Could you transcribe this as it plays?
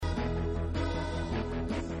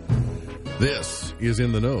This is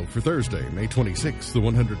In the Know for Thursday, May 26th, the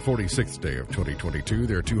 146th day of 2022.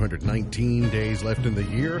 There are 219 days left in the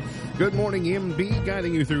year. Good morning, MB,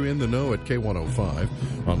 guiding you through In the Know at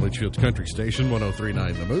K105 on Litchfield's Country Station,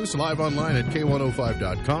 103.9 The Moose, live online at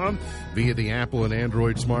K105.com via the Apple and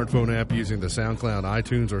Android smartphone app using the SoundCloud,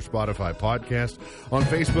 iTunes, or Spotify podcast, on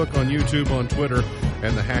Facebook, on YouTube, on Twitter,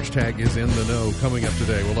 and the hashtag is In the Know. Coming up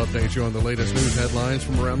today, we'll update you on the latest news headlines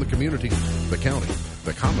from around the community, the county,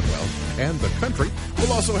 the Commonwealth, and the country.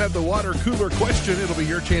 We'll also have the water cooler question. It'll be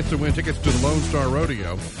your chance to win tickets to the Lone Star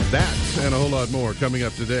Rodeo. That and a whole lot more coming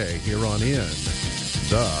up today here on In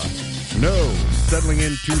the Know. Settling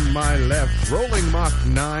into my left, rolling Mach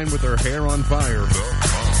 9 with her hair on fire,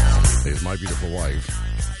 is my beautiful wife,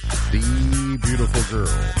 the beautiful girl.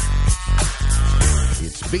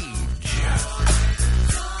 It's Beach.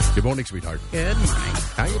 Good morning, sweetheart. Good morning.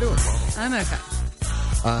 How you doing? I'm okay.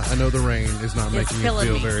 I know the rain is not making you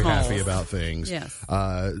feel very happy about things. Yes.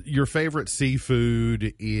 Your favorite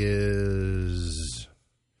seafood is?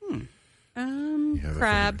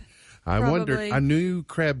 Crab. I Probably. wondered. I knew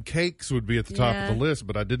crab cakes would be at the top of the list,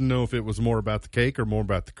 but I didn't know if it was more about the cake or more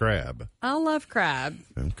about the crab. I love crab.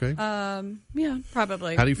 Okay. Yeah,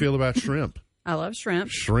 probably. How do you feel about shrimp? I love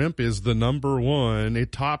shrimp. Shrimp is the number one.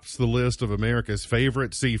 It tops the list of America's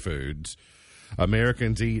favorite seafoods.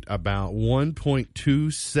 Americans eat about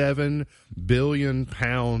 1.27 billion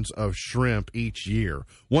pounds of shrimp each year.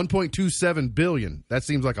 1.27 billion. That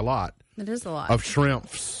seems like a lot. It is a lot. Of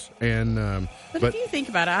shrimps. And but if you think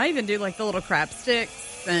about it, I even do like the little crab sticks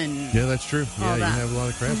and yeah, that's true. Yeah, you that. have a lot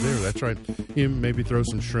of crab there. That's right. You maybe throw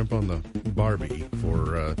some shrimp on the Barbie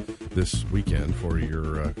for this weekend for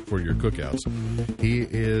your cookouts. He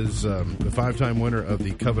is the 5-time winner of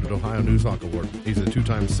the coveted Ohio Newshawk Award. He's a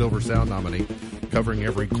 2-time Silver Sound nominee, covering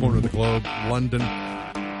every corner of the globe: London,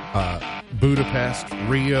 Budapest,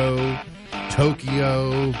 Rio,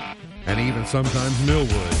 Tokyo, and even sometimes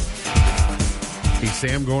Millwood. He's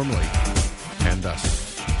Sam Gormley and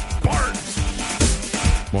Barnes.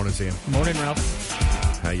 Morning, Sam. Morning, Ralph.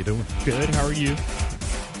 How you doing? Good. How are you?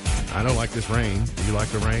 I don't like this rain. Do you like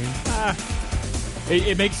the rain?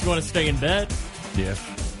 It makes you want to stay in bed. Yeah.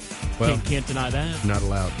 Well, Can't deny that. not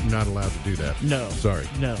allowed to do that. No. Sorry.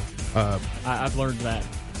 No. I've learned that.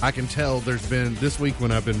 I can tell there's been this week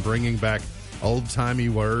when I've been bringing back old-timey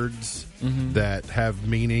words that have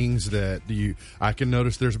meanings that I can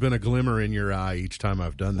notice there's been a glimmer in your eye each time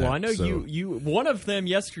I've done that. Well, I know you one of them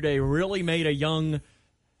yesterday really made a young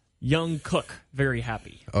cook very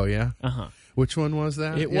happy. Oh, yeah? Uh-huh. Which one was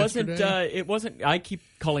that? It wasn't. I keep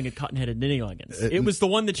calling it cotton-headed Ninny Luggins. It was the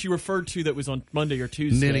one that you referred to that was on Monday or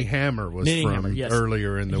Tuesday. Ninny Hammer was yes.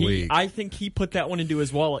 earlier in the week. I think he put that one into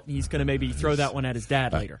his wallet, and he's going to maybe throw that one at his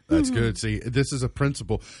dad later. That's good. See, this is a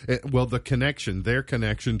principle. Well, their connection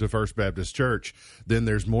to First Baptist Church, then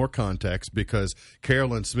there's more context because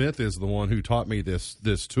Carolyn Smith is the one who taught me this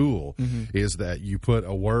tool, is that you put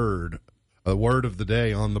a word of the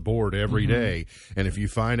day on the board every day, and if you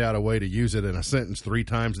find out a way to use it in a sentence 3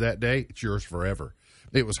 times that day, it's yours forever.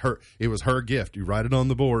 It was her gift. You write it on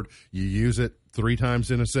the board, you use it 3 times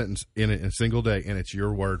in a sentence in a single day, and it's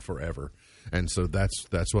your word forever. And so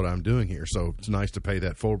that's what I'm doing here. So it's nice to pay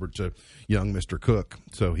that forward to young Mr. Cook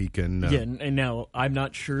so he can. And now I'm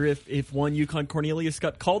not sure if one Yukon Cornelius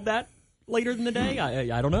got called that later in the day.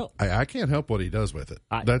 I don't know. I can't help what he does with it.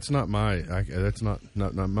 That's not my. That's not my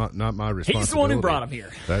responsibility. He's the one who brought him here.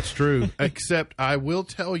 That's true. Except I will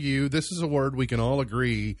tell you, this is a word we can all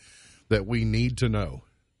agree that we need to know,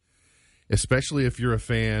 especially if you're a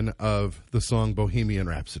fan of the song Bohemian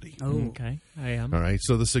Rhapsody. Oh, okay. I am. All right.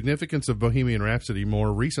 So the significance of Bohemian Rhapsody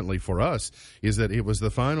more recently for us is that it was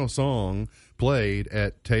the final song played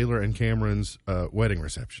at Taylor and Cameron's wedding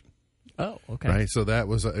reception. Oh, okay. Right, so it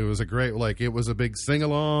was a great, it was a big sing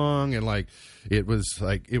along, and it was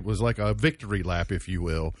like a victory lap, if you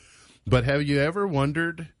will. But have you ever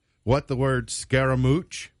wondered what the word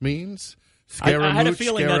Scaramouche means? Scaramouche, I had a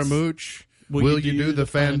feeling Scaramouche. Will you do the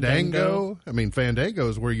fandango? I mean, fandango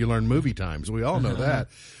is where you learn movie times. We all know that.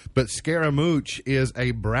 But Scaramouche is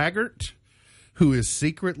a braggart who is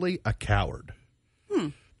secretly a coward.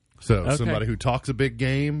 So somebody who talks a big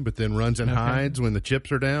game but then runs and hides when the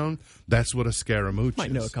chips are down, that's what a Scaramouche Might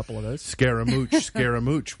is. know a couple of those. Scaramouche,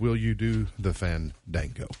 Scaramouche, will you do the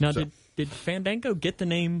fandango? Now, did Fandango get the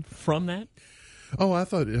name from that? Oh, I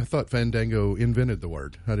thought Fandango invented the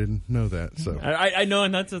word. I didn't know that. So I know,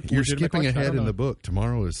 and that's a you're skipping ahead in the book.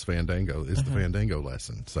 Tomorrow is Fandango. Is the Fandango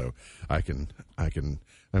lesson? So I can.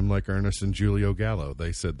 I'm like Ernest and Julio Gallo.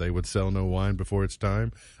 They said they would sell no wine before it's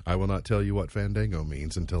time. I will not tell you what Fandango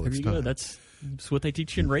means until it's time. That's It's what they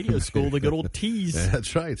teach you in radio school, the good old tease.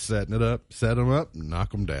 That's right. Setting it up, set them up,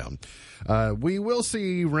 knock them down. We will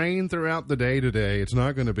see rain throughout the day today. It's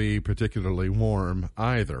not going to be particularly warm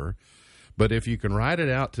either. But if you can ride it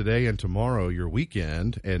out today and tomorrow, your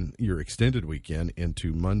weekend and your extended weekend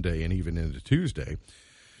into Monday and even into Tuesday,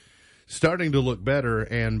 starting to look better.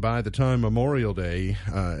 And by the time Memorial Day,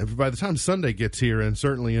 by the time Sunday gets here and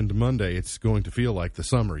certainly into Monday, it's going to feel like the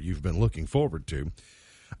summer you've been looking forward to.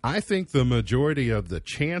 I think the majority of the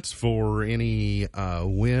chance for any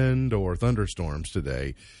wind or thunderstorms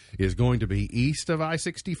today is going to be east of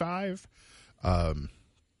I-65.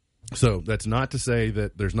 So that's not to say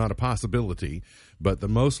that there's not a possibility, but the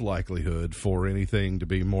most likelihood for anything to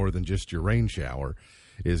be more than just your rain shower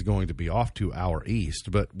is going to be off to our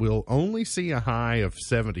east. But we'll only see a high of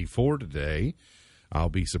 74 today. I'll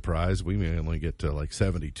be surprised. We may only get to like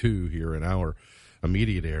 72 here in our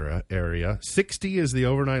immediate area. 60 is the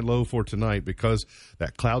overnight low for tonight because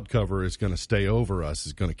that cloud cover is going to stay over us,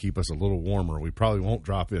 is going to keep us a little warmer. We probably won't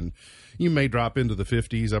drop in. You may drop into the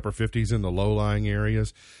 50s, upper 50s in the low-lying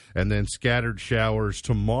areas, and then scattered showers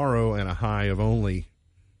tomorrow and a high of only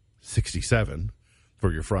 67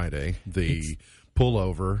 for your Friday. The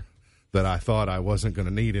pullover that I thought I wasn't going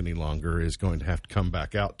to need any longer is going to have to come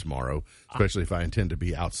back out tomorrow, especially if I intend to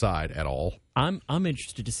be outside at all. I'm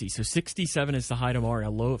interested to see. So 67 is the high tomorrow,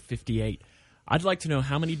 a low of 58. I'd like to know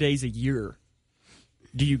how many days a year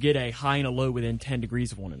do you get a high and a low within 10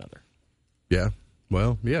 degrees of one another? Yeah.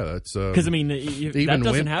 Well, yeah, that's because that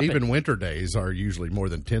doesn't happen. Even winter days are usually more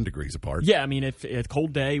than 10 degrees apart. Yeah, I mean, if a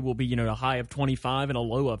cold day will be a high of 25 and a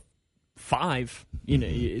low of 5.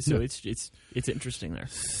 So it's interesting there.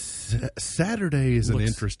 Saturday is an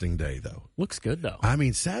interesting day, though. Looks good, though. I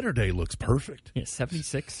mean, Saturday looks perfect. Yeah,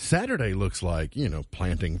 76. Saturday looks like,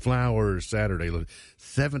 planting flowers. Saturday,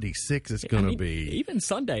 76 is going to be. Even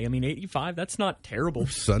Sunday, 85, that's not terrible.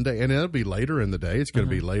 Sunday, and it'll be later in the day. It's going to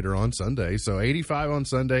be later on Sunday. So 85 on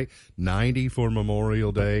Sunday, 90 for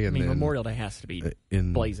Memorial Day. And then Memorial Day has to be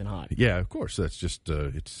blazing hot. Yeah, of course. That's just,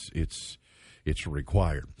 it's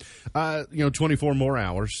required. 24 more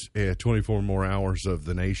hours. 24 more hours of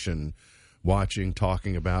the nation watching,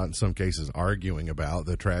 talking about, in some cases arguing about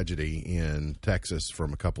the tragedy in Texas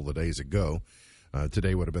from a couple of days ago.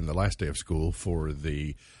 Today would have been the last day of school for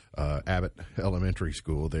the Abbott Elementary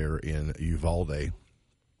School there in Uvalde,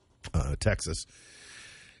 Texas.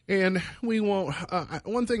 And we won't.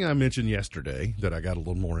 One thing I mentioned yesterday that I got a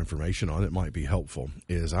little more information on that might be helpful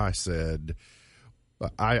is I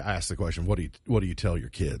asked the question, what do you tell your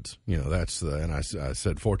kids? And I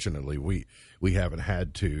said, fortunately, we haven't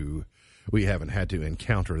had to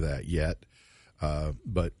encounter that yet.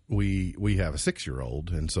 But we have a 6-year-old,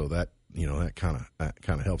 and so that kind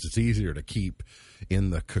of helps. It's easier to keep in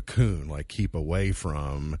the cocoon, like keep away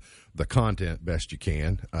from the content best you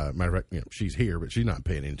can. Matter of fact, she's here, but she's not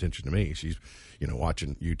paying any attention to me. She's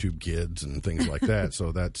watching YouTube Kids and things like that.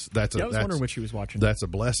 So that's I was wondering what she was watching. That's a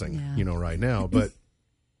blessing, right now. But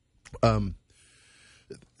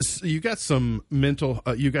you got some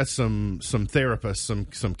you got some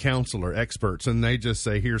therapists, some counselor experts, and they just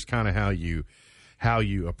say here's kind of how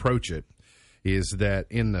you approach it. Is that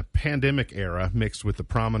in the pandemic era, mixed with the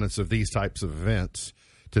prominence of these types of events,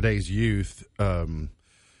 today's youth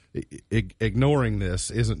ignoring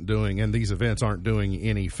this isn't doing, and these events aren't doing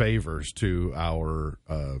any favors to our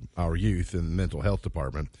youth in the mental health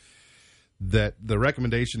department. That the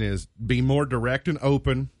recommendation is be more direct and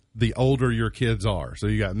open the older your kids are. So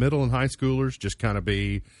you got middle and high schoolers, just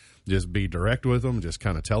be direct with them, just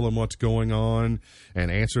kind of tell them what's going on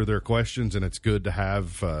and answer their questions. And it's good to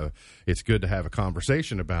have a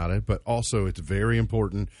conversation about it, but also it's very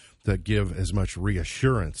important to give as much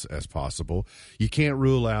reassurance as possible. You can't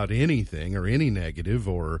rule out anything or any negative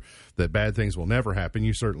or that bad things will never happen.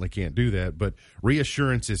 You certainly can't do that, but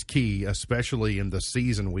reassurance is key, especially in the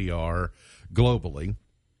season we are globally.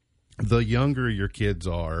 The younger your kids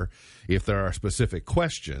are, if there are specific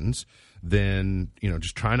questions, then,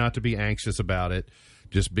 just try not to be anxious about it.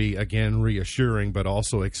 Just be, again, reassuring, but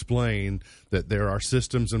also explain that there are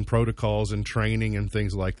systems and protocols and training and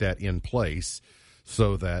things like that in place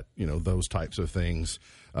so that, those types of things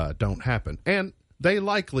don't happen. And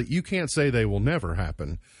you can't say they will never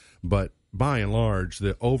happen, but by and large,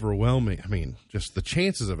 the overwhelming, just the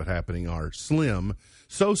chances of it happening are slim,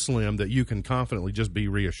 so slim that you can confidently just be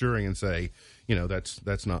reassuring and say,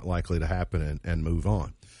 that's not likely to happen and move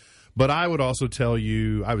on. But I would also tell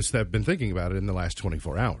you, I've been thinking about it in the last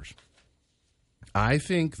 24 hours. I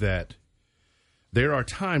think that there are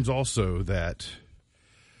times also that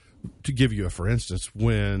to give you a for instance,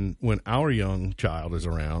 when our young child is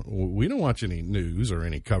around, we don't watch any news or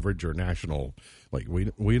any coverage or national, like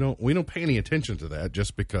we don't pay any attention to that,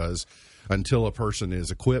 just because until a person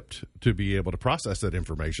is equipped to be able to process that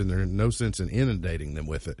information, there's no sense in inundating them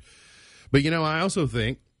with it. But I also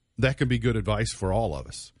think that can be good advice for all of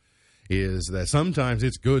us, is that sometimes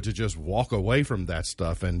it's good to just walk away from that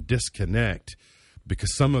stuff and disconnect,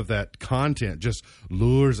 because some of that content just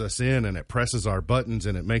lures us in and it presses our buttons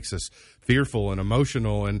and it makes us fearful and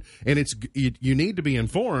emotional. And you need to be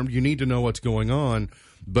informed. You need to know what's going on.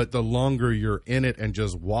 But the longer you're in it and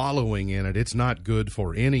just wallowing in it, it's not good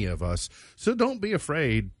for any of us. So don't be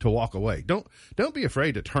afraid to walk away. Don't be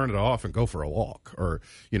afraid to turn it off and go for a walk, or,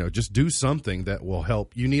 just do something that will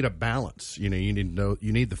help. You need a balance. You need to know,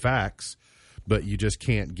 you need the facts, but you just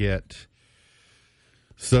can't get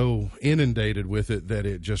so inundated with it that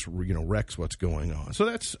it just wrecks what's going on. So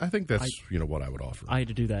I think that's what I would offer. I had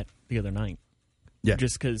to do that the other night. Yeah,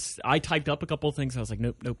 just because I typed up a couple of things. I was like,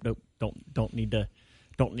 nope, don't need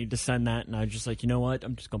to send that. And I was just like, you know what?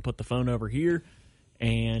 I'm just going to put the phone over here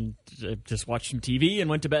and just watch some TV and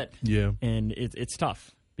went to bed. Yeah, and it's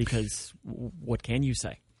tough because what can you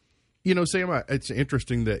say? Sam, it's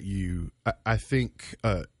interesting that I think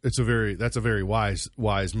that's a very wise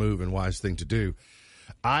move and wise thing to do.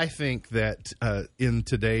 I think that in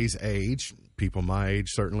today's age, people my age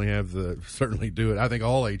certainly do it. I think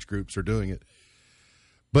all age groups are doing it.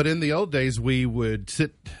 But in the old days, we would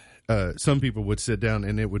some people would sit down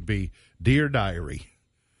and it would be Dear Diary,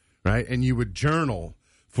 right? And you would journal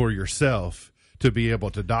for yourself to be able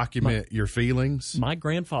to document your feelings. My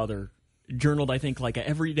grandfather journaled, I think, like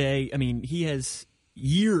every day. I mean, he has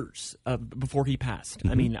years before he passed.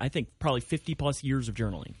 Mm-hmm. I mean, I think probably 50-plus years of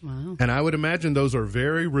journaling. Wow. And I would imagine those are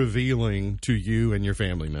very revealing to you and your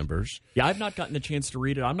family members. Yeah, I've not gotten the chance to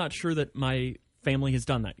read it. I'm not sure that my family has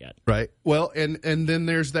done that yet. Right. Well, and then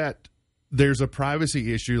there's a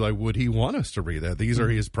privacy issue. Like, would he want us to read that? These are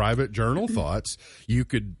his private journal thoughts.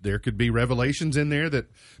 There could be revelations in there that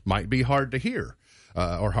might be hard to hear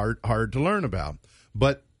or hard to learn about.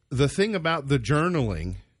 But the thing about the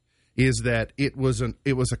journaling is that it was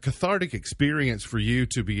a cathartic experience for you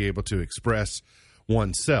to be able to express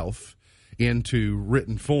oneself into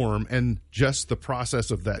written form, and just the process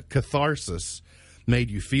of that catharsis made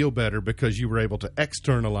you feel better because you were able to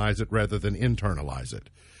externalize it rather than internalize it.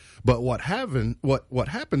 But what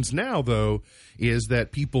happens now, though, is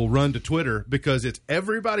that people run to Twitter because it's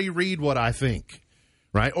everybody read what I think,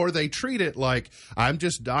 right? Or they treat it like I'm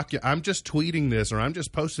just tweeting this, or I'm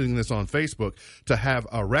just posting this on Facebook to have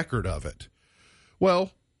a record of it.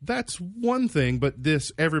 Well, that's one thing, but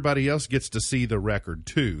everybody else gets to see the record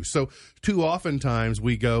too. So too oftentimes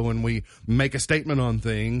we go and we make a statement on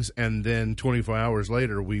things, and then 24 hours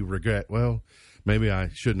later we regret, well, maybe I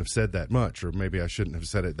shouldn't have said that much, or maybe I shouldn't have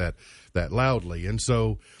said it that loudly. And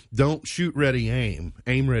so don't shoot ready, aim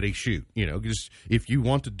ready, shoot. Just if you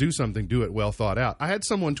want to do something, do it well thought out. I had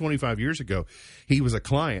someone 25 years ago, he was a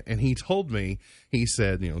client, and he told me, he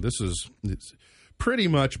said, it's pretty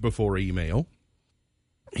much before email.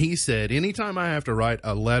 He said, anytime I have to write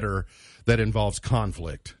a letter that involves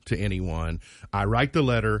conflict to anyone, I write the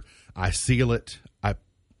letter, I seal it, I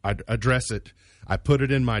address it, I put it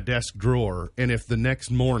in my desk drawer, and if the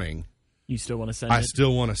next morning you still want to send it? I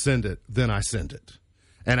still want to send it, then I send it.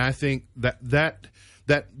 And I think that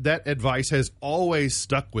advice has always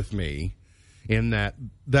stuck with me, in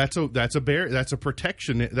that's a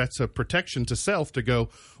protection to self, to go,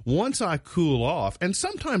 once I cool off, and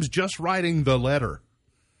sometimes just writing the letter.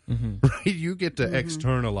 Mm-hmm. Right, you get to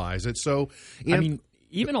externalize it. So,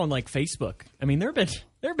 even on like Facebook, there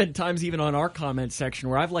have been times even on our comment section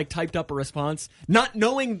where I've like typed up a response, not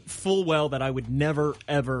knowing full well that I would never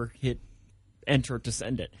ever hit enter to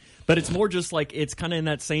send it. But it's more just like it's kind of in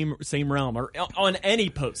that same realm, or on any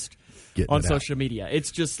post on social media.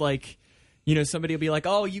 It's just like, somebody will be like,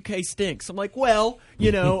 "Oh, UK stinks." I'm like, well,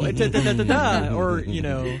 or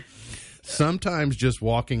Sometimes just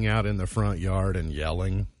walking out in the front yard and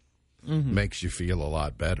yelling makes you feel a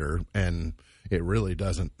lot better, and it really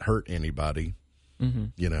doesn't hurt anybody.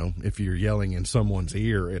 Mm-hmm. If you're yelling in someone's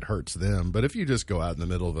ear, it hurts them. But if you just go out in the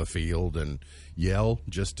middle of a field and yell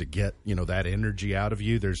just to get, that energy out of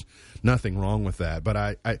you, there's nothing wrong with that.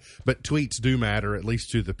 But but tweets do matter, at least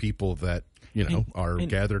to the people that, are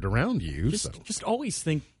gathered around you. Just always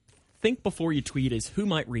think before you tweet is who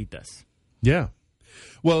might read this. Yeah.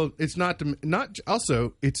 Well, it's not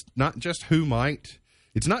just who might.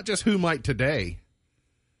 It's not just who might today.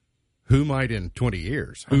 Who might in 20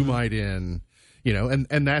 years? Who might in You know,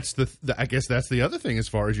 and that's I guess that's the other thing as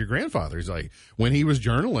far as your grandfather. He's like, when he was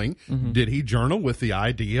journaling, did he journal with the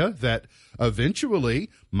idea that eventually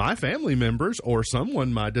my family members or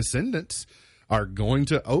my descendants are going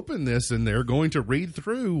to open this and they're going to read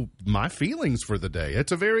through my feelings for the day?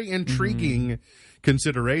 It's a very intriguing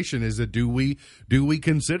consideration. Is that do we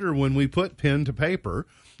consider when we put pen to paper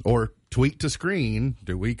or tweet to screen,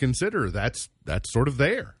 do we consider that's sort of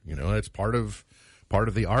there? You know, that's part of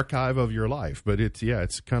the archive of your life. But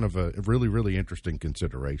it's kind of a really, really interesting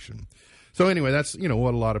consideration. So anyway, that's, you know,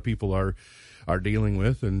 what a lot of people are dealing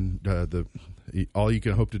with, and all you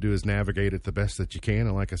can hope to do is navigate it the best that you can.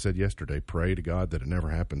 And like I said yesterday, pray to God that it never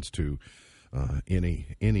happens to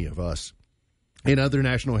any of us. In other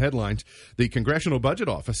national headlines, the Congressional Budget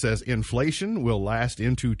Office says inflation will last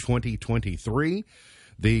into 2023.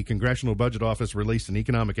 The Congressional Budget Office released an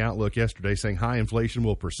economic outlook yesterday saying high inflation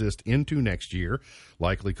will persist into next year,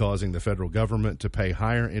 likely causing the federal government to pay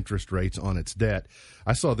higher interest rates on its debt.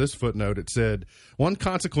 I saw this footnote. It said, one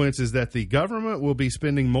consequence is that the government will be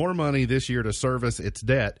spending more money this year to service its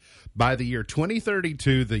debt. By the year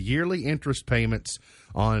 2032, the yearly interest payments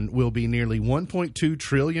will be nearly $1.2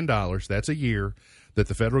 trillion. That's a year that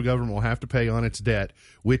the federal government will have to pay on its debt,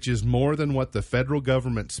 which is more than what the federal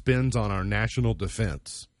government spends on our national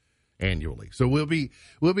defense annually. So we'll be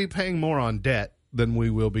paying more on debt than we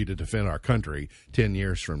will be to defend our country 10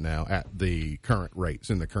 years from now at the current rates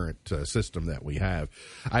in the current system that we have.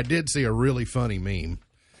 I did see a really funny meme.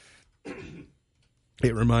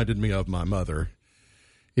 It reminded me of my mother.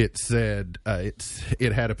 It said,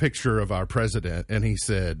 it had a picture of our president, and he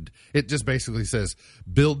said, it just basically says,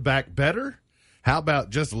 build back better? How about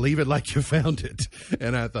just leave it like you found it?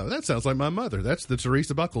 And I thought, that sounds like my mother. That's the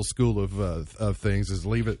Teresa Buckles school of things, is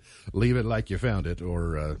leave it like you found it,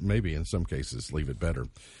 or maybe in some cases leave it better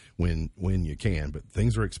when you can. But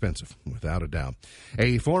things are expensive, without a doubt.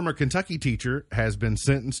 A former Kentucky teacher has been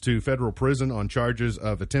sentenced to federal prison on charges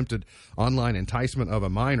of attempted online enticement of a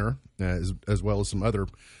minor, as well as some other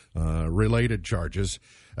related charges.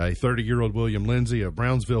 A 30-year-old William Lindsay of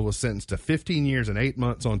Brownsville was sentenced to 15 years and 8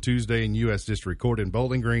 months on Tuesday in U.S. District Court in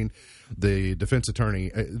Bowling Green. The defense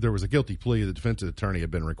attorney, there was a guilty plea. The defense attorney had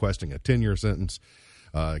been requesting a 10-year sentence.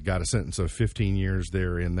 Got a sentence of 15 years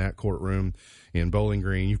there in that courtroom in Bowling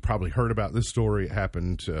Green. You've probably heard about this story. It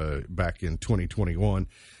happened back in 2021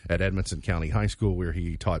 at Edmonson County High School, where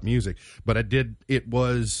he taught music. But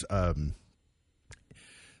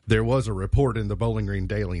there was a report in the Bowling Green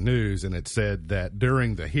Daily News, and it said that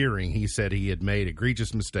during the hearing, he said he had made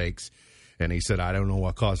egregious mistakes, and he said, I don't know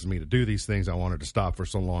what causes me to do these things. I wanted to stop for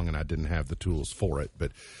so long, and I didn't have the tools for it.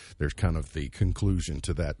 But there's kind of the conclusion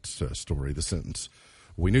to that story. The sentence,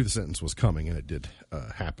 we knew the sentence was coming, and it did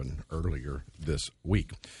happen earlier this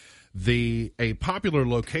week. A popular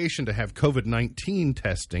location to have COVID-19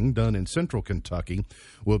 testing done in central Kentucky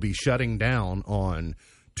will be shutting down on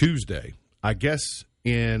Tuesday. I guess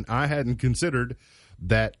I hadn't considered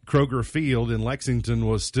that Kroger Field in Lexington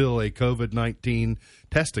was still a COVID-19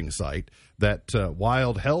 testing site. That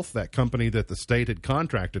Wild Health, that company that the state had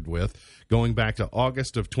contracted with going back to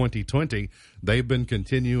August of 2020, they've been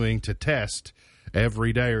continuing to test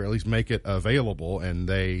every day, or at least make it available, and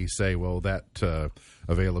they say, well, that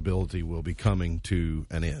availability will be coming to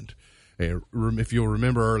an end. If you'll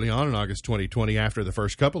remember, early on in August 2020, after the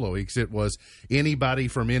first couple of weeks, it was anybody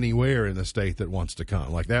from anywhere in the state that wants to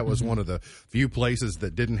come. Like, that was one of the few places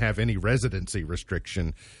that didn't have any residency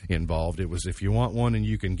restriction involved. It was, if you want one and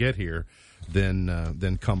you can get here,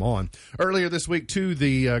 then come on. Earlier this week, too,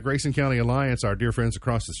 the Grayson County Alliance, our dear friends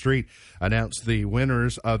across the street, announced the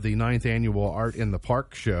winners of the 9th annual Art in the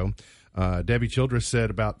Park show. Debbie Childress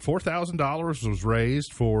said about $4,000 was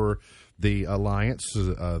raised for the Alliance,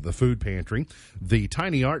 the food pantry. The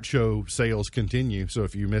Tiny Art Show sales continue, so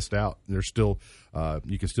if you missed out, there's still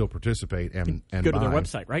you can still participate and go buy. to their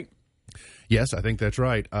website, right? Yes, I think that's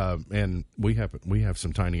right. And we have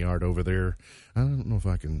some tiny art over there. I don't know if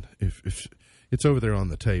I can if it's over there on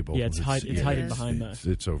the table. Yeah, it's hiding behind that.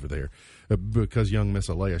 It's over there because young Miss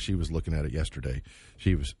Alea, she was looking at it yesterday.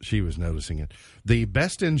 She was noticing it. The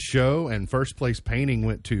Best in Show and First Place Painting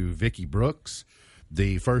went to Vicki Brooks.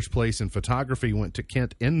 The first place in photography went to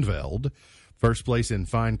Kent Enveld. First place in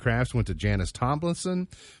fine crafts went to Janice Tomlinson.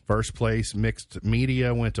 First place mixed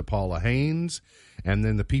media went to Paula Haynes. And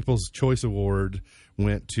then the People's Choice Award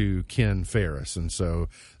went to Ken Ferris. And so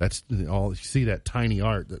that's all. You see that tiny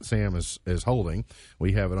art that Sam is holding.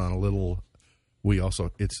 We have it on a little. Ours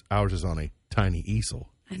is on a tiny easel.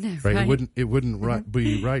 I know, right? right? It wouldn't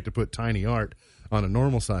be right to put tiny art on a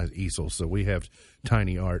normal size easel. So we have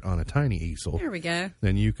tiny art on a tiny easel. There we go.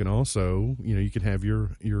 Then you can also, you can have your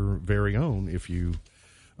very own if you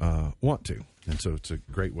want to. And so it's a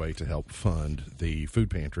great way to help fund the food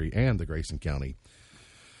pantry and the Grayson County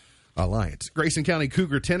Alliance. Grayson County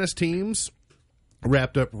Cougar tennis teams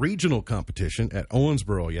wrapped up regional competition at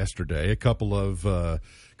Owensboro yesterday. A couple of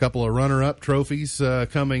runner-up trophies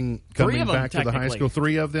coming back to the high school.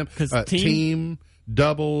 3 of them. Team,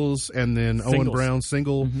 doubles, and then Singles. Owen Brown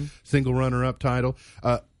single runner-up title.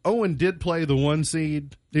 Owen did play the 1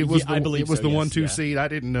 seed. It was I believe it was so, the yes, 1-2 yeah. seed. I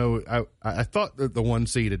didn't know. I thought that the 1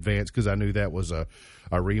 seed advanced because I knew that was a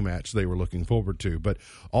rematch they were looking forward to. But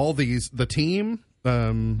all these, the team.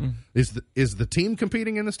 Is the team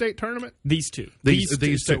competing in the state tournament? These two. These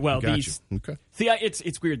two. Well, Gotcha. these. Okay. See,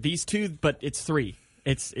 it's weird. These 2, but it's 3.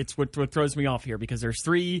 It's what throws me off here because there's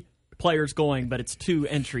 3 players going, but it's 2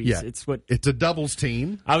 entries. Yeah. It's a doubles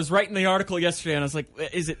team. I was writing the article yesterday, and I was like,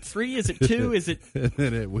 "Is it 3? Is it 2? Is it?" And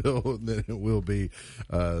then it will be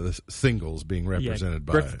the singles being represented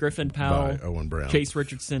by Griffin Powell, by Owen Brown, Chase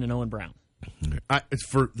Richardson, and Owen Brown. It's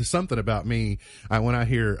there's something about me. When I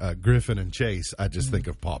hear Griffin and Chase, I just think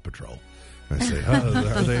of Paw Patrol. I say,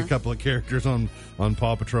 are they a couple of characters on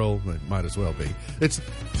Paw Patrol? They might as well be.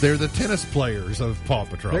 They're the tennis players of Paw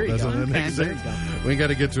Patrol. There you Doesn't go. that make There sense? you go. We got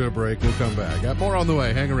to get to a break. We'll come back. Got more on the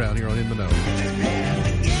way. Hang around here on In the Know.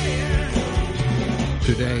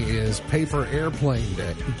 Today is Paper Airplane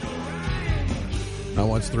Day. I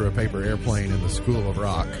once threw a paper airplane in the School of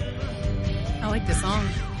Rock. I like the song.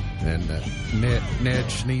 And Ned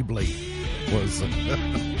Schneebly was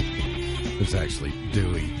it's actually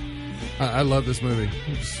Dewey. I love this movie.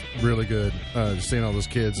 It's really good. Just seeing all those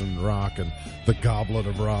kids in rock and the Goblet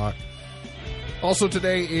of Rock. Also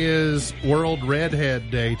today is World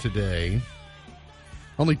Redhead Day today.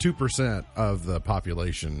 Only 2% of the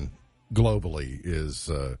population globally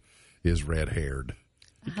is red-haired.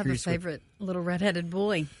 I have a favorite little redheaded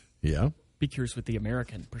boy. Yeah? Be curious what the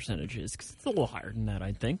American percentage is because it's a little higher than that.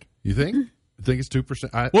 I think. You think? You think it's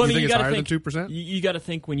 2%? Well, you think it's higher than 2%? You got to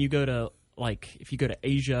think when you go to if you go to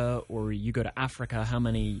Asia or you go to Africa, how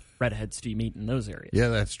many redheads do you meet in those areas? Yeah,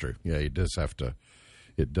 that's true. Yeah, it does have to.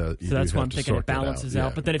 It does. So that's why I'm thinking it balances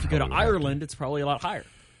out. But then if you go to Ireland, it's probably a lot higher.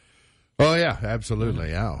 Oh, yeah, absolutely.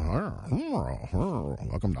 Yeah.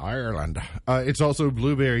 Welcome to Ireland. It's also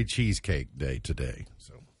Blueberry Cheesecake Day today.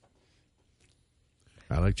 So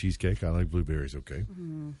I like cheesecake. I like blueberries, okay?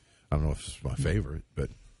 I don't know if it's my favorite, but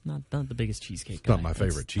Not the biggest cheesecake. it's not my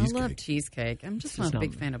favorite cheesecake. I love cheesecake. I'm just not a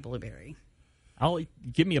big fan of blueberry.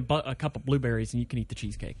 Give me a cup of blueberries and you can eat the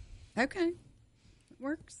cheesecake. Okay. It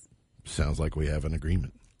works. Sounds like we have an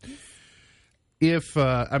agreement. If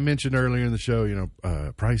I mentioned earlier in the show,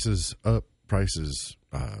 prices up, prices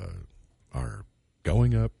are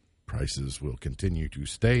going up, prices will continue to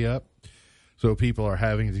stay up. So people are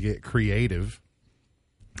having to get creative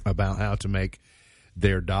about how to make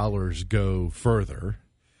their dollars go further.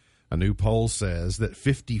 A new poll says that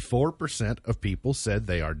 54% of people said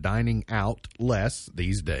they are dining out less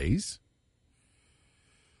these days.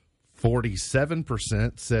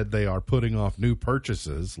 47% said they are putting off new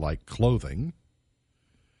purchases like clothing.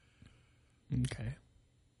 Okay.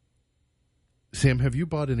 Sam, have you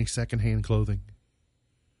bought any secondhand clothing?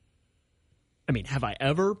 I mean, have I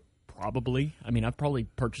ever? Probably. I mean, I've probably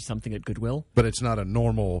purchased something at Goodwill. But it's not a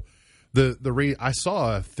normal. I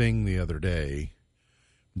saw a thing the other day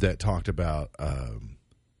that talked about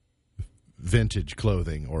vintage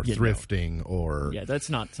clothing or thrifting or that's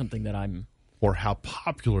not something that I'm. Or how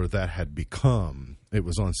popular that had become. It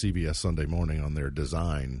was on CBS Sunday Morning on their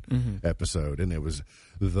design episode, and it was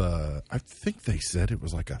I think they said it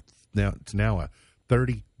was like it's now a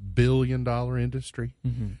 $30 billion industry,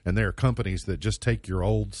 and there are companies that just take your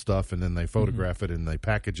old stuff and then they photograph it and they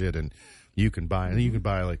package it, and you can buy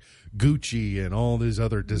like Gucci and all these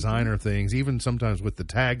other designer things, even sometimes with the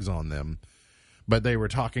tags on them. But they were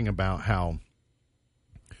talking about how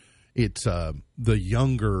it's the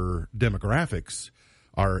younger demographics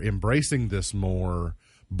are embracing this more,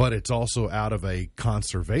 but it's also out of a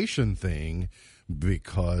conservation thing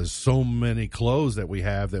because so many clothes that we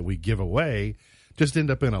have that we give away just end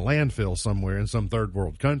up in a landfill somewhere in some third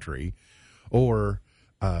world country, or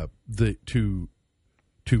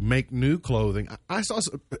to make new clothing. I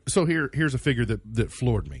saw here's a figure that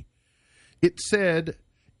floored me. It said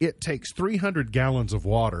it takes 300 gallons of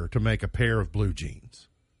water to make a pair of blue jeans.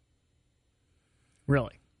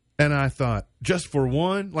 Really? And I thought, just for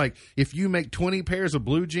one, like if you make 20 pairs of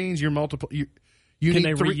blue jeans, you're Can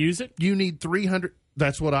they reuse it? You need 300.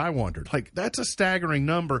 That's what I wondered. Like, that's a staggering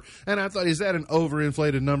number. And I thought, is that an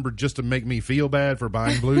overinflated number just to make me feel bad for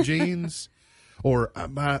buying blue jeans?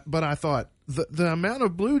 But I thought the amount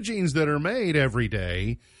of blue jeans that are made every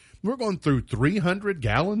day, we're going through 300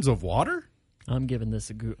 gallons of water. I'm giving this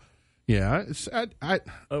a go. Yeah,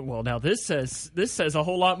 Well, now this says a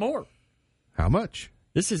whole lot more. How much?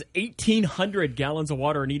 This is 1,800 gallons of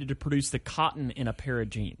water needed to produce the cotton in a pair of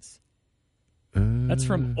jeans. That's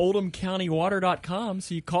from OldhamCountyWater.com.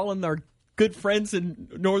 So you calling our good friends in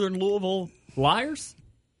northern Louisville liars?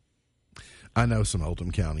 I know some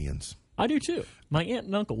Oldham Countyans. I do too. My aunt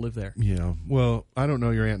and uncle live there. Yeah. Well, I don't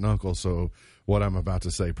know your aunt and uncle, so what I'm about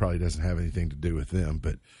to say probably doesn't have anything to do with them.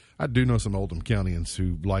 But I do know some Oldham Countyans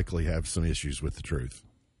who likely have some issues with the truth.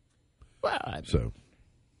 Well, So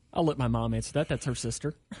I'll let my mom answer that. That's her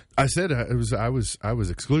sister. I said I was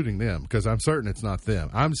excluding them because I'm certain it's not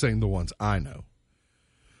them. I'm saying the ones I know.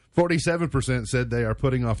 47% said they are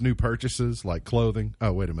putting off new purchases like clothing.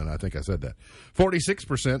 Oh, wait a minute. I think I said that.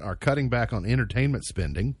 46% are cutting back on entertainment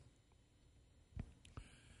spending.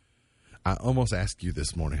 I almost asked you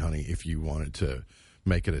this morning, honey, if you wanted to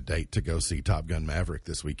make it a date to go see Top Gun Maverick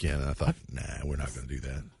this weekend. And I thought, nah, we're not going to do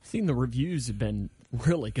that. I've seen the reviews have been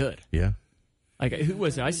really good. Yeah. Like, who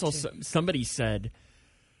was it? I saw somebody said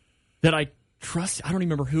that I trust. I don't even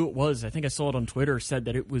remember who it was. I think I saw it on Twitter. Said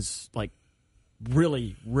that it was like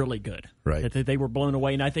really, really good. Right. That they were blown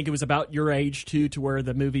away, and I think it was about your age too, to where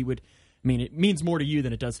the movie would. I mean, it means more to you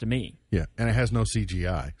than it does to me. Yeah, and it has no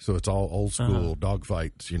CGI, so it's all old school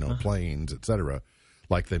dogfights, planes, etc.,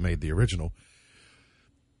 like they made the original.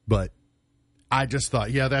 But I just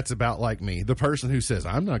thought, yeah, that's about like me. The person who says,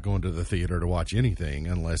 I'm not going to the theater to watch anything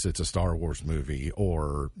unless it's a Star Wars movie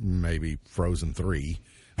or maybe Frozen 3.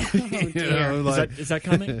 Is that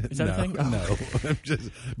coming? Is that a thing?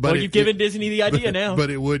 No. You've given Disney the idea now. But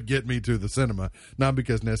it would get me to the cinema, not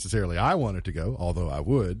because necessarily I wanted to go, although I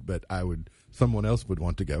would, but someone else would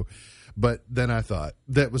want to go. But then I thought,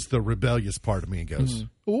 that was the rebellious part of me and goes,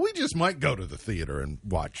 well, we just might go to the theater and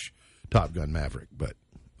watch Top Gun Maverick, but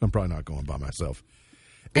I'm probably not going by myself.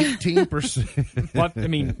 18%. Well, I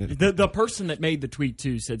mean, the person that made the tweet,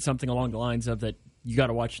 too, said something along the lines of that you got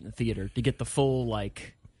to watch it in the theater to get the full,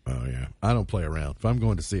 like... Oh, yeah. I don't play around. If I'm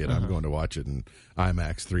going to see it, I'm going to watch it in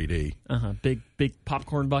IMAX 3D. Big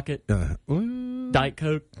popcorn bucket. Well, Diet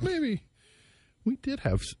Coke. Maybe. We did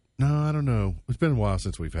have... No, I don't know. It's been a while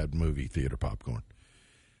since we've had movie theater popcorn.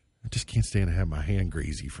 I just can't stand to have my hand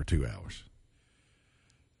greasy for 2 hours.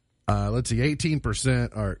 Let's see.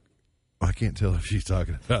 18% are... I can't tell if she's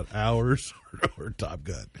talking about hours or Top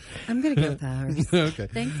Gun. I'm going to go with hours. Okay.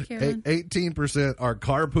 Thanks, Karen. 18% are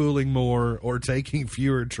carpooling more or taking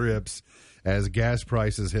fewer trips as gas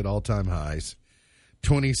prices hit all-time highs.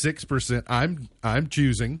 26%, I'm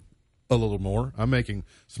choosing a little more. I'm making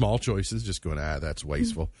small choices, just going, that's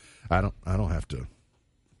wasteful. I don't have to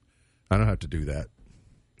do that.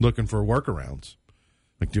 Looking for workarounds.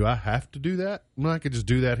 Like, do I have to do that? Well, I could just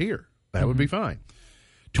do that here. That would be fine.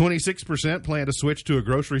 26% plan to switch to a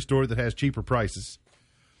grocery store that has cheaper prices.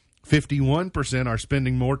 51% are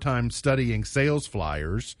spending more time studying sales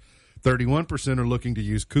flyers. 31% are looking to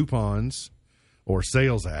use coupons or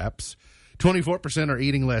sales apps. 24% are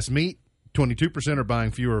eating less meat. 22% are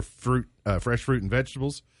buying fewer fresh fruit and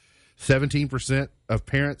vegetables. 17% of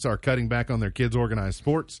parents are cutting back on their kids' organized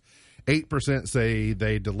sports. 8% say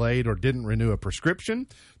they delayed or didn't renew a prescription.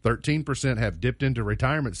 13% have dipped into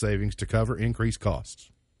retirement savings to cover increased costs.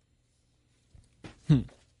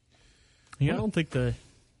 Yeah, I don't think the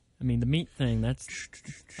meat thing,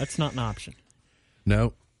 that's not an option.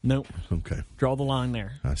 No. Nope. Okay. Draw the line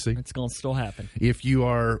there. I see. It's going to still happen. If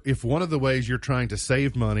one of the ways you're trying to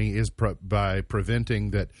save money is by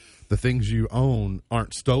preventing that the things you own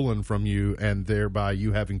aren't stolen from you and thereby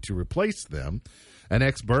you having to replace them, an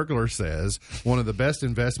ex-burglar says one of the best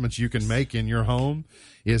investments you can make in your home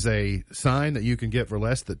is a sign that you can get for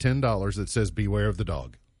less than $10 that says beware of the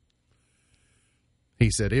dog. He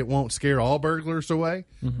said it won't scare all burglars away,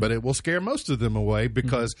 but it will scare most of them away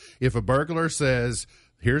because if a burglar says,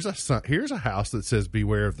 here's a house that says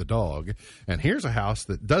beware of the dog, and here's a house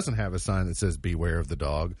that doesn't have a sign that says beware of the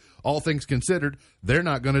dog, all things considered, they're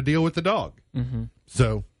not going to deal with the dog.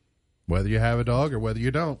 So whether you have a dog or whether you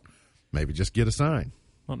don't, maybe just get a sign.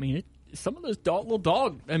 I mean, some of those little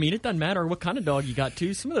dog, I mean, it doesn't matter what kind of dog you got,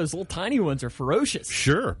 too. Some of those little tiny ones are ferocious.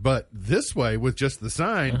 Sure, but this way, with just the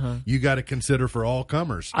sign, you got to consider for all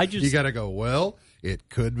comers. You got to go, well, it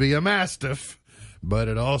could be a Mastiff, but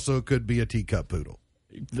it also could be a teacup poodle.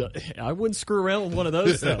 I wouldn't screw around with one of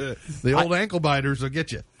those, though. The old ankle biters will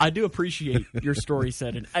get you. I do appreciate your story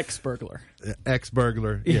said an ex-burglar.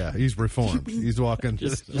 Ex-burglar. Yeah, he's reformed. He's walking.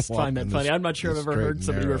 Just find that funny. I'm not sure I've ever heard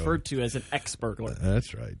somebody referred to as an ex-burglar.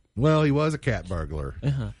 That's right. Well, he was a cat burglar.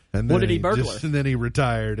 Uh-huh. And what did he burglar? And then he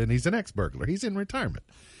retired, and he's an ex-burglar. He's in retirement.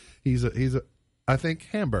 He's a I think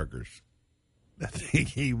hamburgers. I think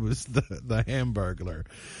he was the hamburglar.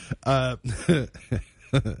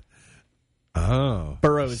 Oh,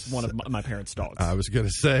 Burrow is one of my parents' dogs. I was going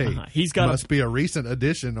to say he's got must be a recent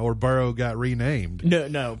addition, or Burrow got renamed.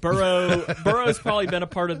 No, Burrow's probably been a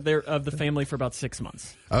part of the family for about 6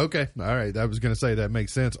 months. Okay, all right. I was going to say that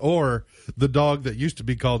makes sense. Or the dog that used to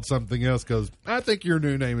be called something else goes, I think your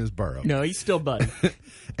new name is Burrow. No, he's still Buddy.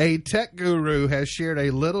 A tech guru has shared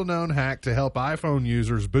a little-known hack to help iPhone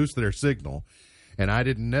users boost their signal, and I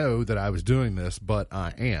didn't know that I was doing this, but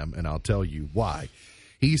I am, and I'll tell you why.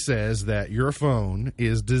 He says that your phone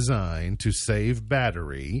is designed to save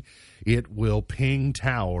battery. It will ping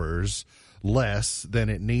towers less than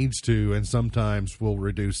it needs to, and sometimes will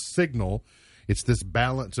reduce signal. It's this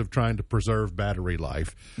balance of trying to preserve battery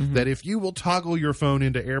life, that if you will toggle your phone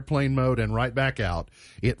into airplane mode and right back out,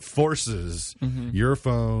 it forces your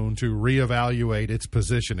phone to reevaluate its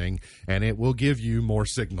positioning, and it will give you more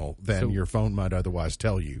signal than your phone might otherwise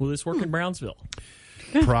tell you. Will this work in Brownsville?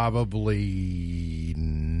 Probably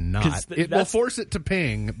not. It will force it to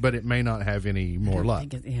ping, but it may not have any more luck.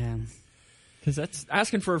 Yeah. Because that's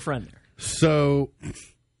asking for a friend there. So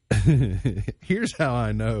here's how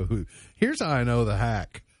I know the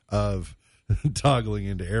hack of toggling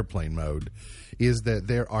into airplane mode is that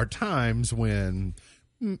there are times when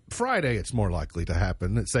Friday it's more likely to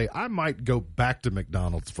happen that say I might go back to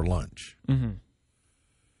McDonald's for lunch. All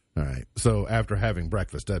right. So after having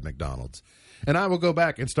breakfast at McDonald's, and I will go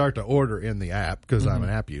back and start to order in the app because I'm an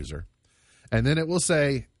app user. And then it will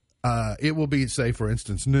say, it will be, say, for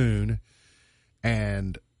instance, noon,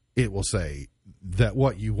 and it will say that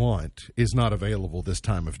what you want is not available this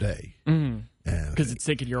time of day. Because it's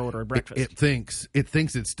thinking you're ordering breakfast. It thinks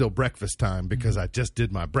it's still breakfast time because I just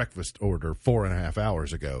did my breakfast order 4.5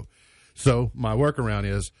 hours ago. So my workaround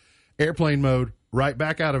is airplane mode, right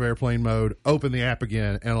back out of airplane mode, open the app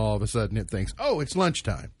again, and all of a sudden it thinks, oh, it's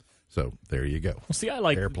lunchtime. So there you go. Well, see, I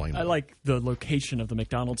like airplane mode. I like the location of the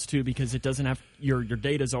McDonald's too because it doesn't have your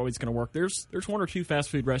data is always going to work. There's one or two fast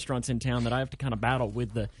food restaurants in town that I have to kind of battle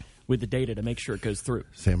with the data to make sure it goes through.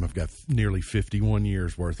 Sam, I've got nearly 51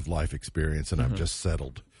 years worth of life experience, and I've just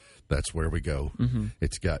settled. That's where we go.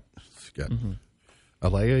 It's got.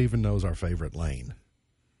 Alea even knows our favorite lane.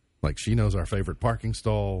 Like she knows our favorite parking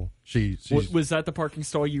stall. Was that the parking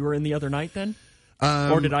stall you were in the other night then?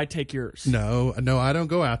 Or did I take yours? No, I don't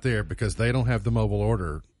go out there because they don't have the mobile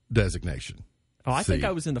order designation. Oh, I think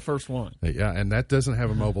I was in the first one. Yeah, and that doesn't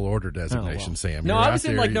have a mobile order designation, Sam. No, I was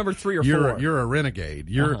in like number 3 or 4. You're a renegade.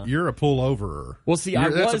 You're a pulloverer. Well, see,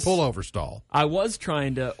 that's a pullover stall. I was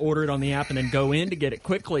trying to order it on the app and then go in to get it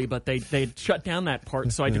quickly, but they shut down that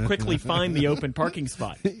part, so I had to quickly find the open parking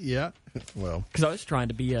spot. Yeah, well, because I was trying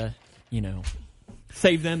to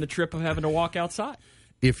save them the trip of having to walk outside.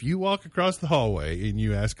 If you walk across the hallway and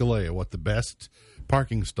you ask Alea what the best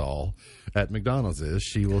parking stall at McDonald's is,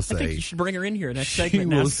 she will say... I think you should bring her in here next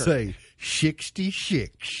segment. She will say,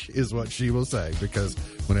 66 is what she will say, because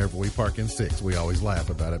whenever we park in 6, we always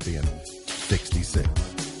laugh about it being 66.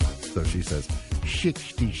 So she says,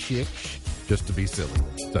 66, just to be silly.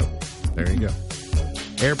 So, there you go.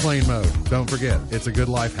 Airplane mode. Don't forget, it's a good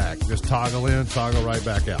life hack. Just toggle in, toggle right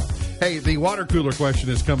back out. Hey, the water cooler question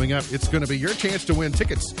is coming up. It's going to be your chance to win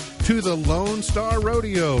tickets to the Lone Star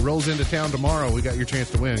Rodeo. Rolls into town tomorrow. We got your chance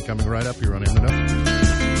to win coming right up here on In the Know.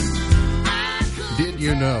 Did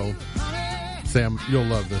you know, Sam, you'll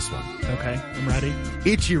love this one. Okay, I'm ready.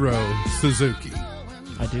 Ichiro Suzuki.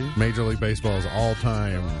 I do. Major League Baseball's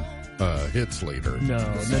all-time hits leader. No.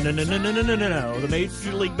 The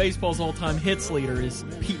Major League Baseball's all-time hits leader is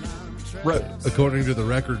Pete Rose. According to the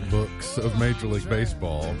record books of Major League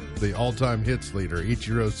Baseball, the all-time hits leader,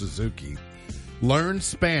 Ichiro Suzuki, learned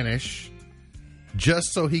Spanish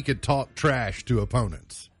just so he could talk trash to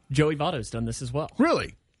opponents. Joey Votto's done this as well.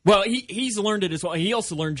 Really? Well, he's learned it as well. He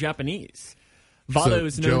also learned Japanese. Votto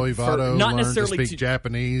is known Joey Votto not necessarily to speak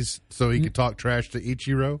Japanese so he could talk trash to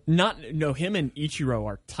Ichiro? Him and Ichiro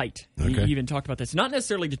are tight. Okay. He even talked about this. Not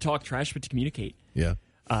necessarily to talk trash, but to communicate. Yeah.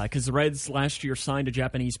 Because the Reds last year signed a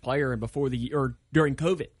Japanese player during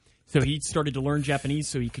COVID. So he started to learn Japanese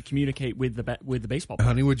so he could communicate with the baseball player.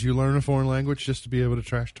 Honey, would you learn a foreign language just to be able to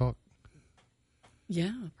trash talk?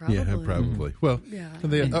 Yeah, probably. Yeah, probably. Well,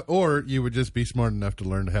 Yeah. or you would just be smart enough to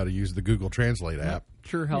learn how to use the Google Translate app.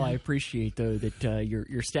 Sure, how I appreciate though that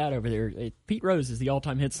your stat over there. Pete Rose is the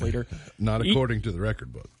all-time hits leader. Not according to the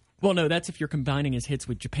record book. Well, no, that's if you're combining his hits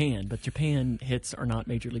with Japan, but Japan hits are not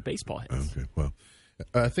Major League Baseball hits. Okay, well,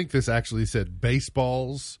 I think this actually said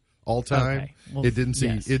baseballs all time. Okay. Well, it didn't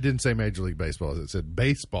yes. It didn't say Major League Baseball. It said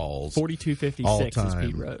baseballs. 4256 is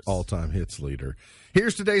Pete Rose. All-time hits leader.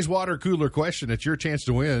 Here's today's water cooler question. It's your chance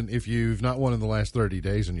to win if you've not won in the last 30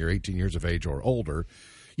 days and you're 18 years of age or older.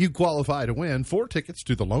 You qualify to win 4 tickets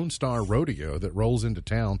to the Lone Star Rodeo that rolls into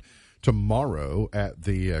town tomorrow at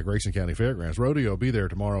the Grayson County Fairgrounds. Rodeo will be there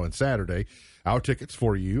tomorrow and Saturday. Our tickets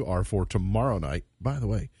for you are for tomorrow night. By the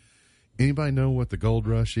way, anybody know what the Gold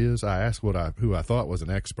Rush is? I asked who I thought was an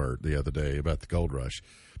expert the other day about the Gold Rush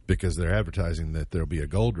because they're advertising that there'll be a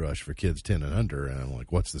Gold Rush for kids 10 and under. And I'm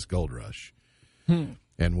like, what's this Gold Rush?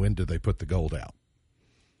 And when do they put the gold out?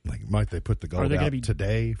 Like, might they put the gold out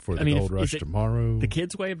today for the Gold Rush tomorrow? The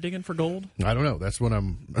kids' way of digging for gold? I don't know. That's what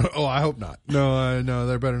I'm. Oh, I hope not. No,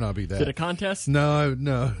 there better not be that. Is it a contest? No,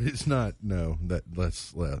 it's not. No, that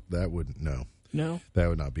wouldn't. No, that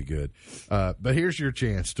would not be good. But here's your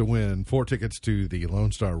chance to win 4 tickets to the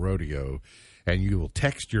Lone Star Rodeo, and you will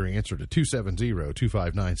text your answer to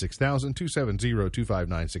 270-259-6000,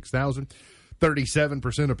 270-259-6000.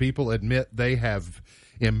 37% of people admit they have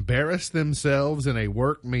embarrassed themselves in a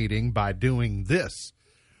work meeting by doing this.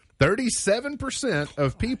 37%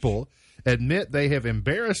 of people admit they have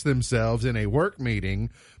embarrassed themselves in a work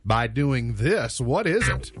meeting by doing this. What is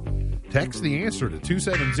it? Text the answer to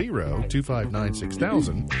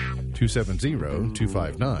 270-259-6000,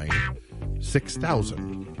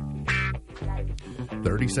 270-259-6000.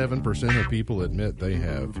 37% of people admit they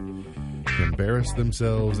have embarrassed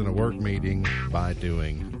themselves in a work meeting by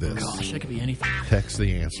doing this. Gosh, that could be anything. Text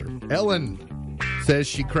the answer. Ellen says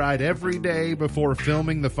she cried every day before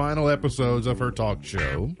filming the final episodes of her talk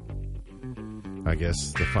show. I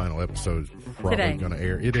guess the final episode is probably going to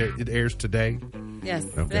air. It airs today. Yes,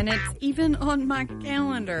 Okay. and it's even on my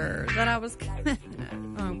calendar that I was.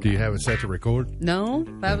 Do you have it set to record? No,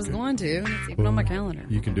 but I was going to. And it's even on my calendar.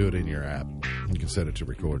 You can do it in your app. You can set it to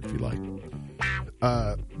record if you like.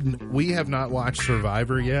 We have not watched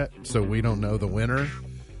Survivor yet, so we don't know the winner.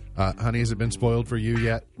 Honey, has it been spoiled for you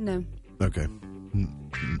yet? No. Okay.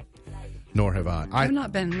 Nor have I. I've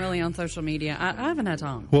not been really on social media. I haven't had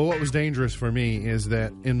time. Well, what was dangerous for me is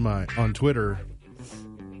that on Twitter,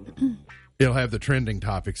 it'll have the trending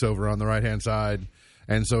topics over on the right-hand side.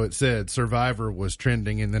 And so it said Survivor was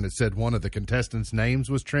trending, and then it said one of the contestants'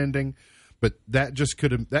 names was trending. But that just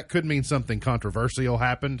could mean something controversial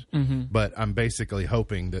happened. Mm-hmm. But I'm basically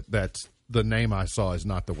hoping that's the name I saw is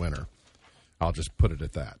not the winner. I'll just put it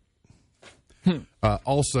at that.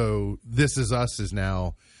 Also, This Is Us is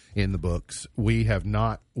now in the books. We have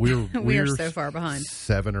not. We're so far behind.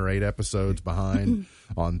 7 or 8 episodes behind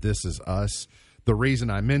on This Is Us. The reason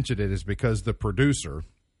I mentioned it is because the producer,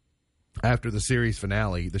 after the series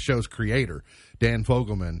finale, the show's creator, Dan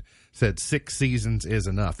Fogelman, said 6 seasons is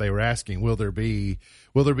enough. They were asking, will there be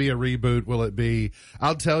a reboot? Will it be?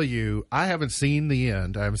 I'll tell you, I haven't seen the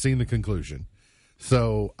end. I haven't seen the conclusion.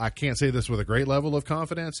 So I can't say this with a great level of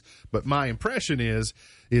confidence, but my impression is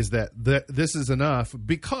that this is enough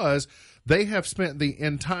because they have spent the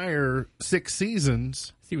entire 6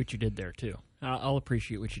 seasons. See what you did there, too. I'll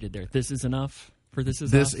appreciate what you did there. This is enough for This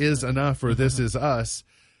Is This Us? is enough for This Is Us.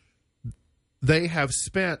 They have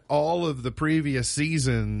spent all of the previous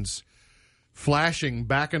seasons flashing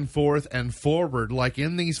back and forth and forward. Like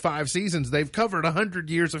in these 5 seasons, they've covered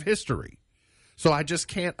 100 years of history. So I just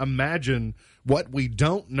can't imagine what we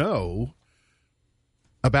don't know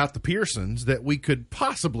about the Pearsons that we could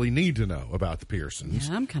possibly need to know about the Pearsons.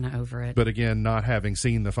 Yeah, I'm kind of over it. But again, not having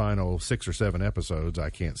seen the final 6 or 7 episodes,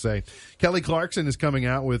 I can't say. Kelly Clarkson is coming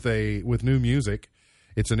out with new music.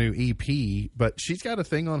 It's a new EP, but she's got a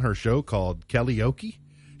thing on her show called Kellyoke.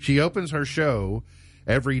 She opens her show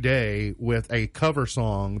every day with a cover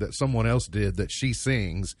song that someone else did that she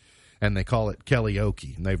sings, and they call it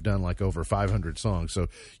Kellyoke. And they've done like over 500 songs, so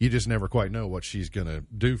you just never quite know what she's going to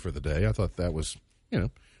do for the day. I thought that was,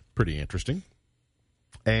 pretty interesting.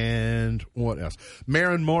 And what else?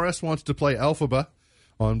 Maren Morris wants to play Elphaba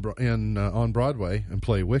on Broadway and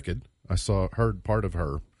play Wicked. I heard part of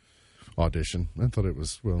her audition. I thought it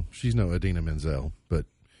was, she's no Idina Menzel, but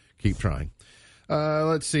keep trying.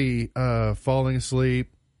 Let's see. Falling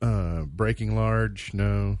Asleep, Breaking Large.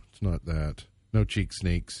 No, it's not that. No Cheek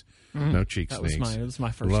Sneaks. Mm-hmm. No Cheek Sneaks. That was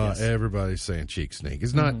my first guess. Everybody's saying Cheek Sneak.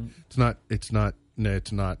 It's not. Mm-hmm. It's not.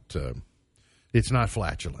 It's not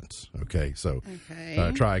flatulence. Okay, so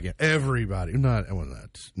Okay. try again. Everybody, not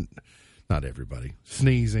everybody.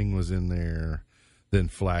 Sneezing was in there. Then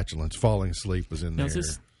flatulence, falling asleep was in Now, there.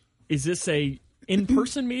 is this a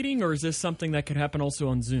in-person meeting, or is this something that could happen also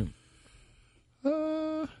on Zoom?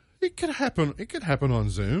 It could happen. It could happen on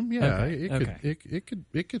Zoom. Yeah, Okay,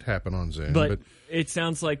 it could happen on Zoom. But it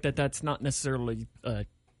sounds like that's not necessarily going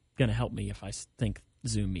to help me if I think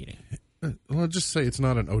Zoom meeting. Well, just say it's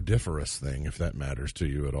not an odiferous thing, if that matters to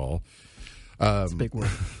you at all. It's a big word.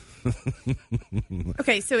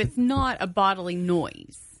 Okay, so it's not a bodily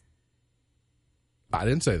noise. I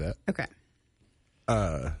didn't say that. Okay.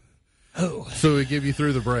 So we give you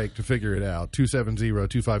through the break to figure it out.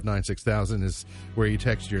 270-259-6000 is where you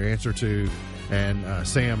text your answer to. And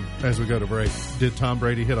Sam, as we go to break, did Tom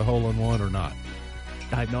Brady hit a hole-in-one or not?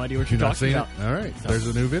 I have no idea what You you're not talking seen about. it? All right. There's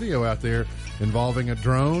a new video out there involving a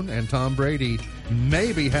drone and Tom Brady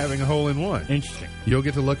maybe having a hole-in-one. Interesting. You'll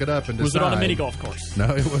get to look it up and decide. Was it on a mini golf course?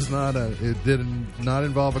 No, it was not. It did not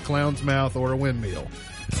involve a clown's mouth or a windmill.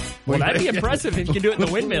 Well, that'd be impressive if you can do it in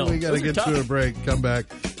the windmill. We got to Those are get tough. to a break, come back,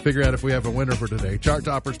 figure out if we have a winner for today. Chart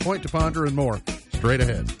toppers, point to ponder, and more. Straight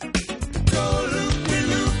ahead.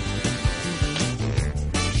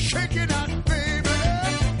 Shake it out, baby.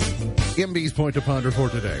 MB's point to ponder for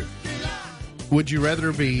today. Would you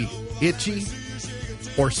rather be itchy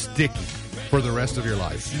or sticky for the rest of your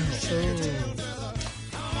life?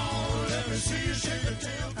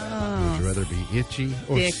 Would you rather be itchy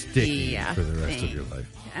or sticky I for the rest of think. your life?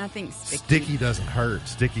 I think sticky. Sticky doesn't hurt.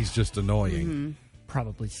 Sticky's just annoying.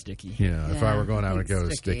 Probably sticky. Yeah, if I were going, I would go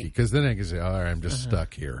with sticky. sticky. Because then I can say, all right, I'm just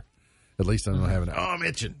stuck here. At least I'm not having, I'm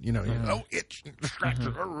itching. Itch. And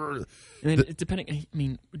then depending, I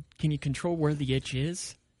mean, can you control where the itch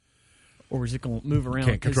is? Or is it going to move around?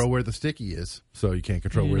 Can't control where the sticky is, so you can't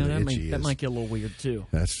control where the itchy is. That might get a little weird, too.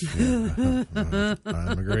 That's,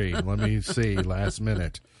 I'm agreed. Let me see. Last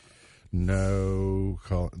minute. No,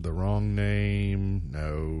 the wrong name.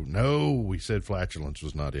 No. We said flatulence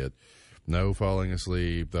was not it. No, falling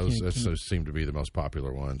asleep. Those seem to be the most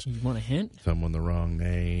popular ones. You want a hint? Someone the wrong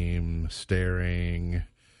name, staring,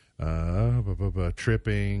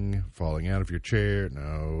 tripping, falling out of your chair.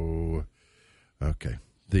 No. Okay.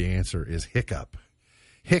 The answer is hiccup.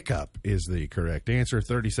 Hiccup is the correct answer.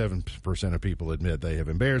 37% of people admit they have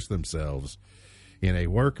embarrassed themselves in a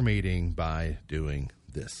work meeting by doing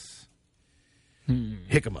this.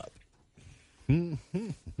 Hick 'em up. I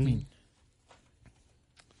mean,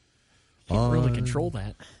 can't really control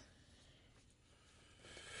that.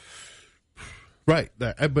 Right,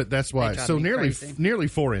 but that's why. They drive So me crazy. nearly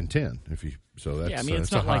 4 in 10. So that's I mean, it's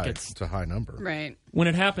that's not a like high, it's a high number. Right. When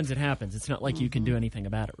it happens, it happens. It's not like you can do anything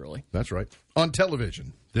about it, really. That's right. On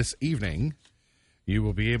television this evening, you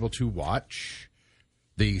will be able to watch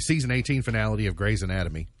the season 18 finale of Grey's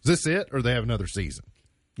Anatomy. Is this it, or they have another season?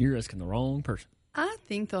 You're asking the wrong person. I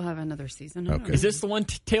think they'll have another season. I don't Okay. know. Is this the one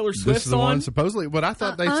Taylor This Swift's is the on? one supposedly, but I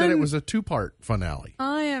thought they said it was a 2-part finale.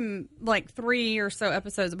 I am like 3 or so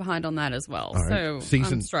episodes behind on that as well. All right. So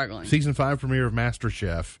I'm struggling. Season 5 premiere of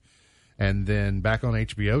MasterChef, and then back on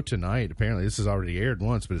HBO tonight. Apparently, this has already aired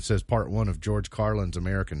once, but it says part 1 of George Carlin's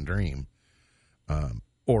American Dream,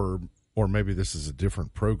 or maybe this is a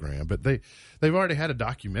different program. But they've already had a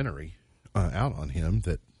documentary out on him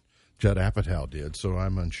that Judd Apatow did, so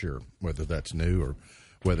I'm unsure whether that's new or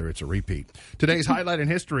whether it's a repeat. Today's highlight in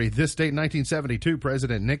history: this date, 1972,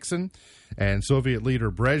 President Nixon and Soviet leader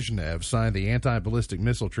Brezhnev signed the anti-ballistic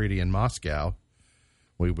missile treaty in Moscow.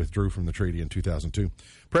 We withdrew from the treaty in 2002.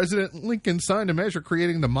 President Lincoln signed a measure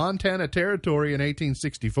creating the Montana Territory in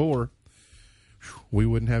 1864. We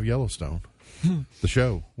wouldn't have Yellowstone, the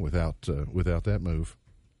show, without that move.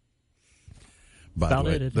 By the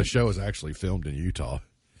way, the show is actually filmed in Utah.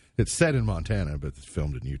 It's set in Montana, but it's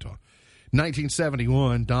filmed in Utah.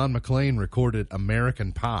 1971, Don McLean recorded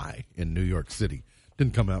American Pie in New York City.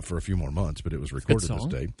 Didn't come out for a few more months, but it was recorded this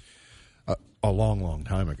day. A long, long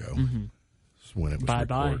time ago. When it was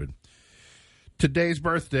recorded. Today's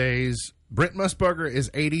birthdays. Brent Musburger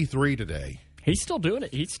is 83 today. He's still doing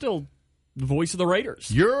it. He's still the voice of the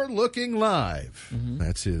Raiders. You're looking live.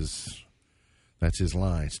 That's his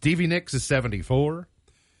line. Stevie Nicks is 74.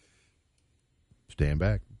 Stand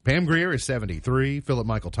back. Pam Grier is 73. Philip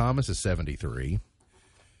Michael Thomas is 73.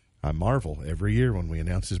 I marvel every year when we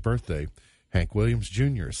announce his birthday. Hank Williams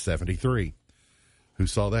Jr. is 73. Who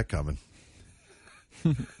saw that coming?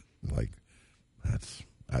 Like,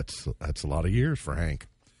 that's a lot of years for Hank.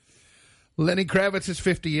 Lenny Kravitz is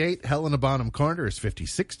 58. Helena Bonham Carter is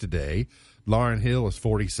 56 today. Lauryn Hill is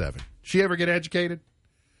 47. She ever get educated?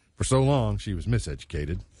 For so long, she was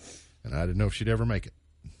miseducated, and I didn't know if she'd ever make it.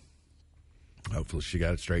 Hopefully she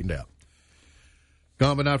got it straightened out.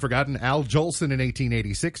 Gone but not forgotten, Al Jolson in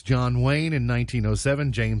 1886, John Wayne in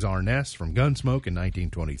 1907, James Arness from Gunsmoke in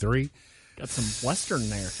 1923. Got some Western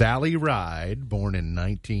there. Sally Ride, born in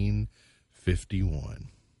 1951.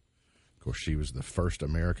 Of course, she was the first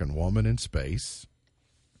American woman in space.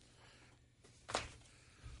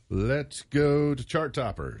 Let's go to Chart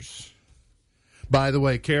Toppers. By the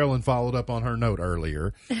way, Carolyn followed up on her note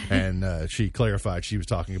earlier, and she clarified she was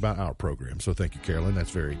talking about our program. So thank you, Carolyn. That's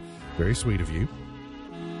very, very sweet of you.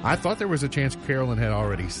 I thought there was a chance Carolyn had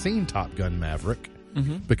already seen Top Gun Maverick,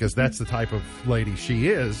 because that's the type of lady she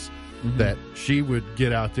is, that she would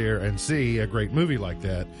get out there and see a great movie like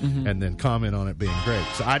that and then comment on it being great.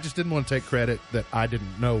 So I just didn't want to take credit that I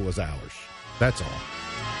didn't know was ours. That's all.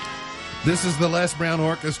 This is the Les Brown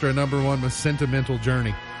Orchestra, number one with Sentimental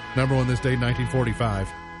Journey. Number one this day, 1945.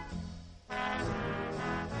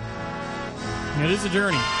 It is a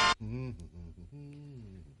journey.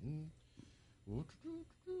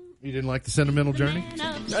 You didn't like the Sentimental Journey?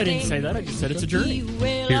 I didn't say that. I just said it's a journey.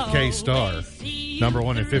 Here, K-Star, number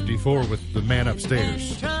one in 54 with The Man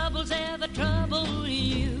Upstairs. Troubles ever trouble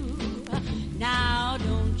you. Now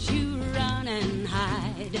don't you run and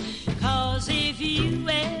hide. 'Cause if you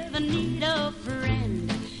ever need a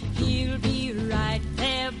friend, he'll be right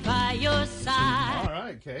there by your side. All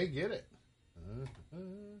right, Kay, get it.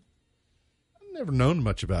 I've never known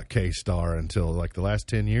much about K-Star until like the last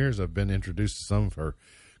 10 years. I've been introduced to some of her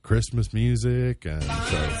Christmas music, and so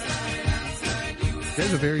she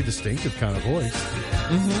has a very distinctive kind of voice,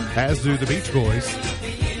 as do the Beach Boys.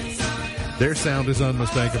 Their sound is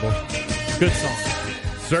unmistakable. Good song.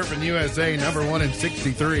 Surfing USA, number one in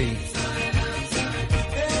 63.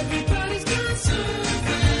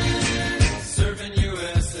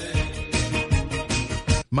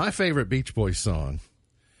 My favorite Beach Boys song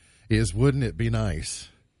is Wouldn't It Be Nice,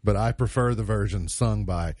 but I prefer the version sung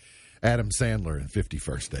by Adam Sandler in 50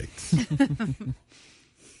 First Dates. Yeah,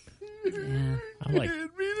 I like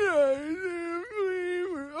It'd be nice if we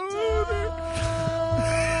were older.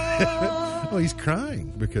 Well, he's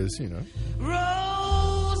crying because, you know.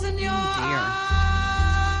 Rose in your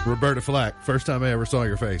Roberta Flack, first time I ever saw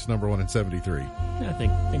your face, number one in 73. I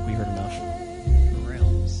think we heard enough.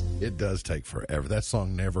 It does take forever. That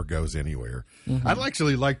song never goes anywhere. I'd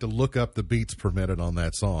actually like to look up the beats per minute on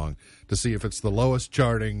that song to see if it's the lowest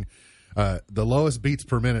charting, the lowest beats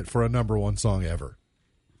per minute for a number one song ever.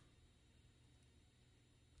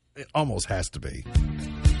 It almost has to be.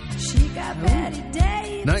 She got Betty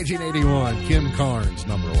Day. 1981, Kim Carnes,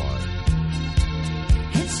 number one.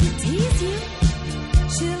 And she'll tease you.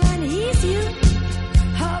 She'll unease you.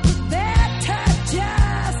 Have a better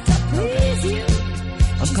just to please you.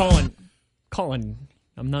 I'm calling.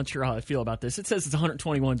 I'm not sure how I feel about this. It says it's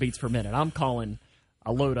 121 beats per minute. I'm calling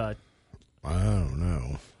a load of. I don't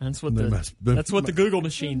know. That's what the Google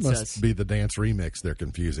machine Must says. be the dance remix they're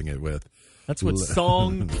confusing it with. That's what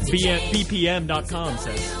BPM.com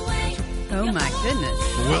says. Oh, my goodness.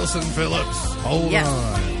 Wilson Phillips, hold Yes.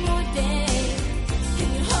 on.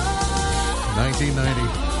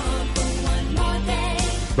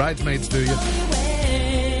 1990. Bridesmaids to you.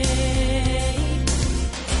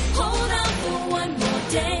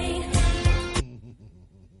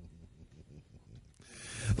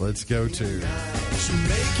 Let's go to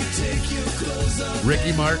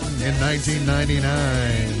Ricky Martin in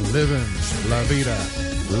 1999, Livin' La Vida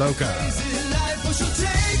Loca.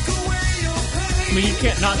 I mean, you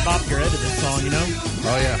can't not bop your head to this song, you know?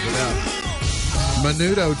 Oh, yeah, without.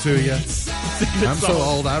 Menudo to you. I'm so song.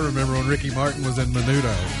 old, I remember when Ricky Martin was in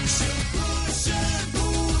Menudo.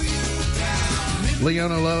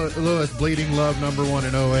 Leona Lewis, Bleeding Love, number one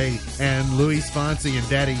in 08. And Luis Fonsi and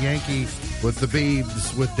Daddy Yankee with the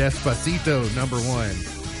Biebs with Despacito, number one,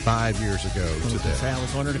 5 years ago today. I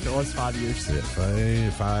was wondering if it was 5 years. Yeah,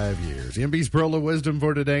 5 years. MB's Pearl of Wisdom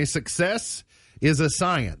for today. Success is a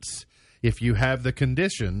science. If you have the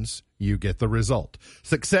conditions, you get the result.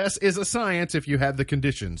 Success is a science. If you have the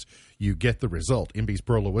conditions, you get the result. MB's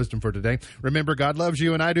Pearl of Wisdom for today. Remember, God loves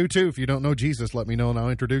you, and I do too. If you don't know Jesus, let me know, and I'll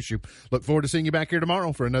introduce you. Look forward to seeing you back here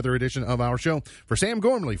tomorrow for another edition of our show. For Sam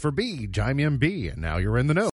Gormley, for B, I'm MB, and now you're in the know.